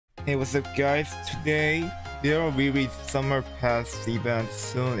Hey, what's up guys? Today there will be summer pass event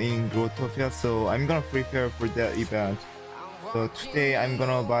soon in Growtopia, so I'm gonna prepare for that event. So today I'm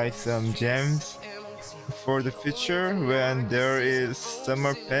gonna buy some gems for the future when there is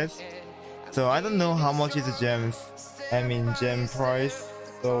summer pass. So I don't know how much is the gems, I mean gem price.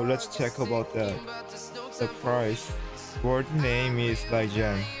 So let's check about that. The price. Word name is by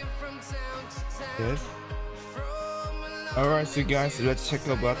gem. Yes. Alright, so guys, let's check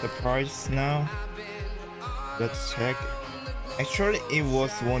about the price now. Let's check. Actually, it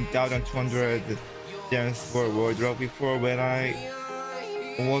was 1,200 gems for wardrobe before when I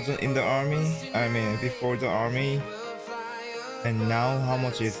wasn't in the army. I mean, before the army. And now, how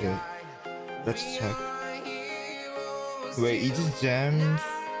much is it? Let's check. Wait, each gems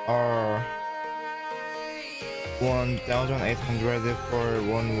are 1,800 for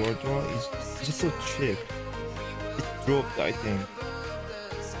one wardrobe. It's just so cheap. It dropped, I think.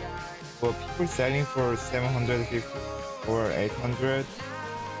 But people selling for 750 or 800.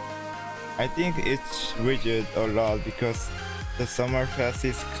 I think it's rigid a lot because the summer fest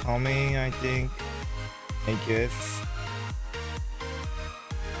is coming, I think. I guess.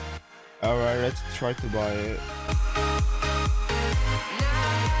 Alright, let's try to buy it.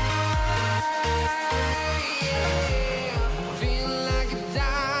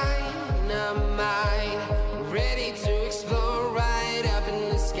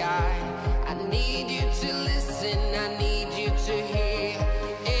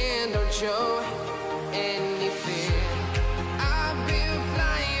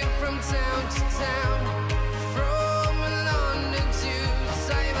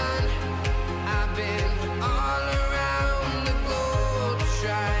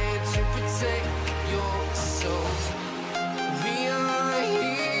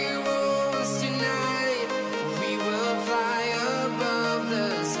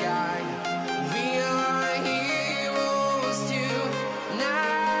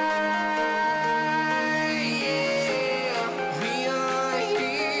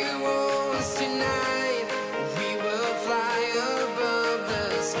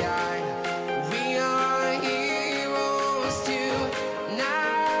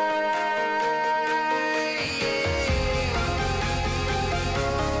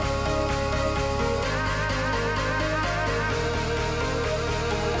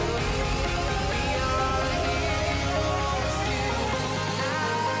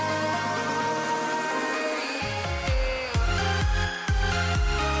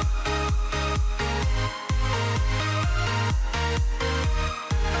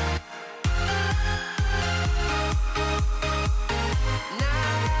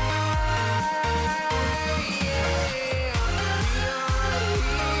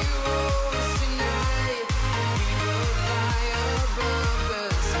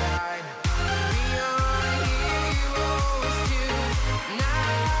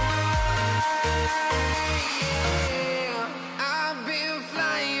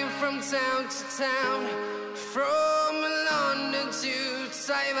 Town to town, from London to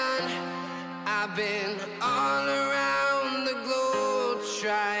Taiwan. I've been all around the globe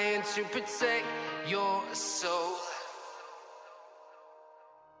trying to protect your soul.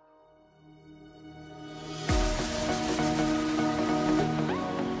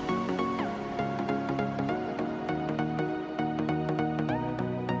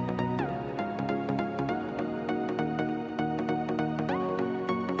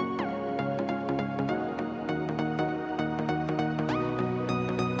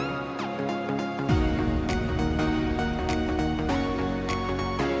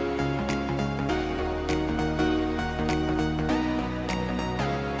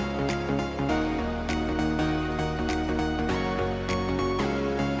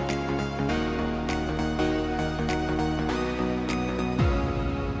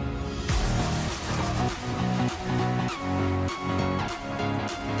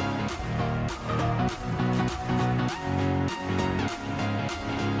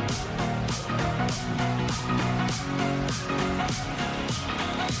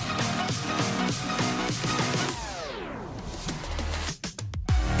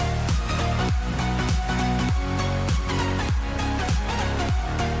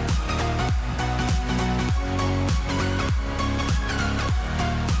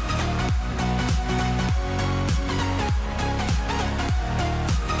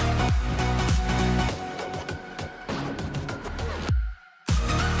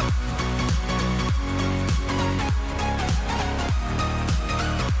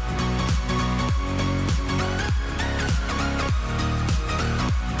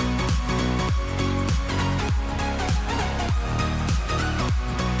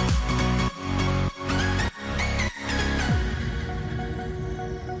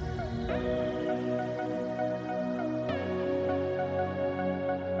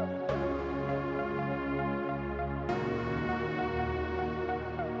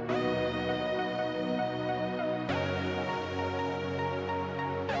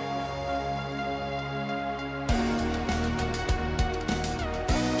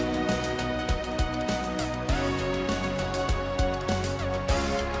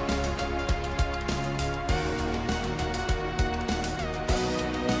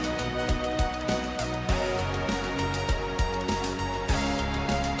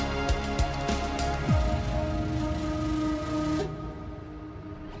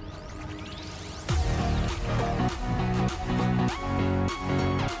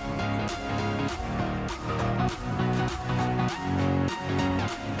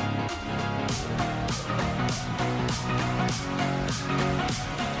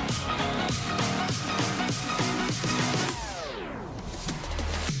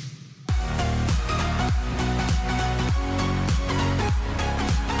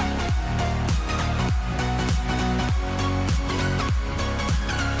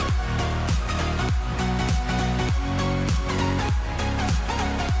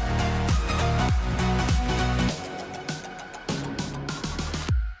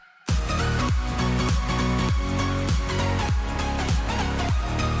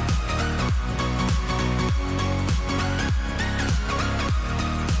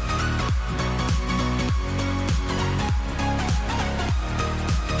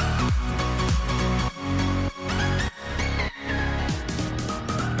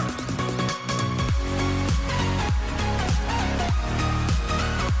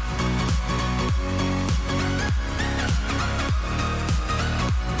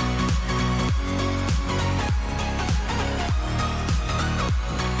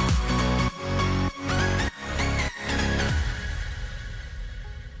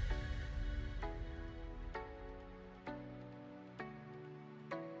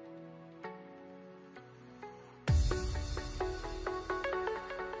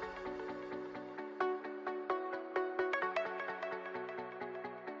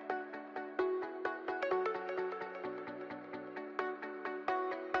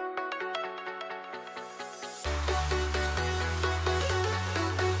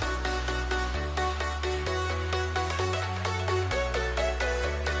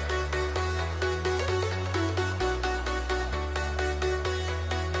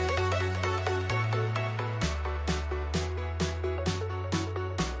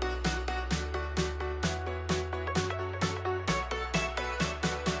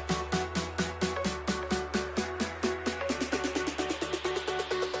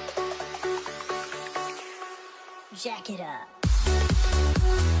 Jack it up.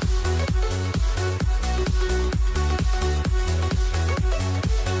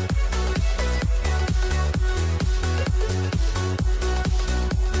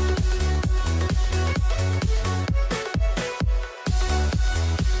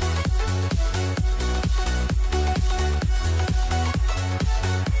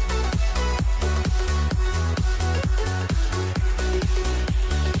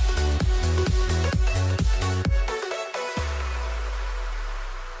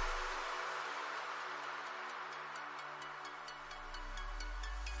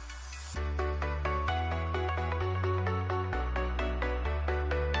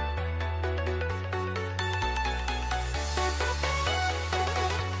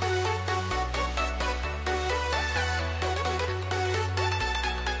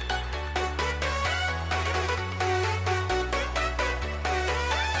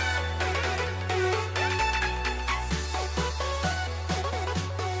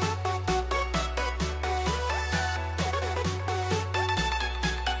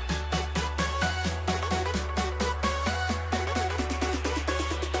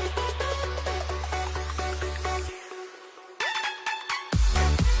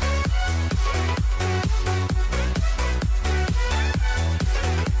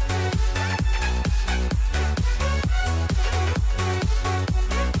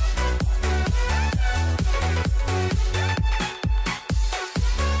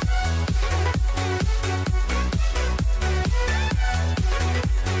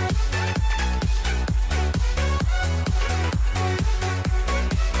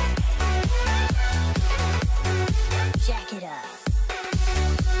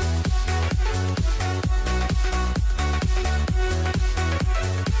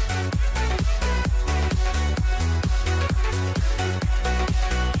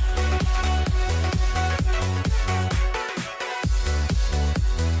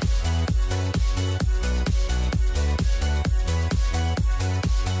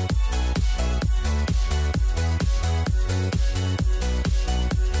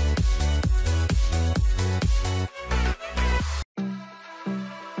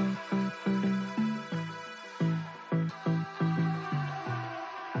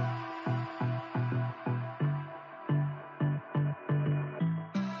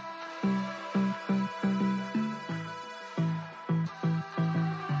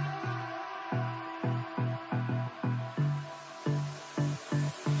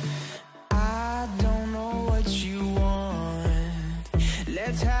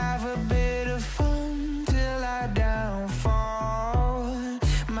 Let's have a bit of fun till I downfall.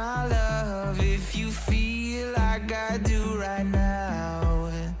 My love, if you feel like I do right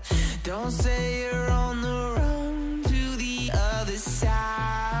now, don't say you're on the run to the other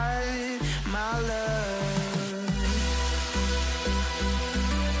side, my love.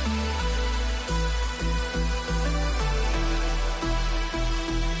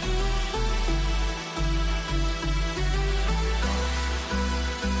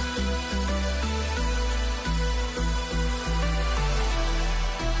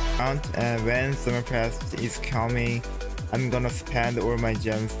 And when summerfest is coming, I'm gonna spend all my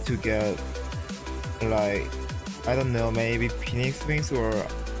gems to get, like, I don't know, maybe Phoenix wings or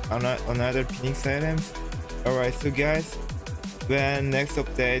another Phoenix items. Alright, so guys, when next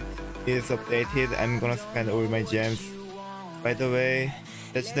update is updated, I'm gonna spend all my gems. By the way,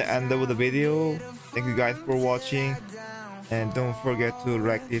 that's the end of the video. Thank you guys for watching, and don't forget to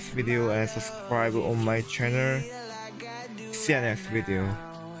like this video and subscribe on my channel. See you next video.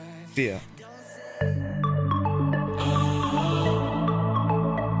 See ya.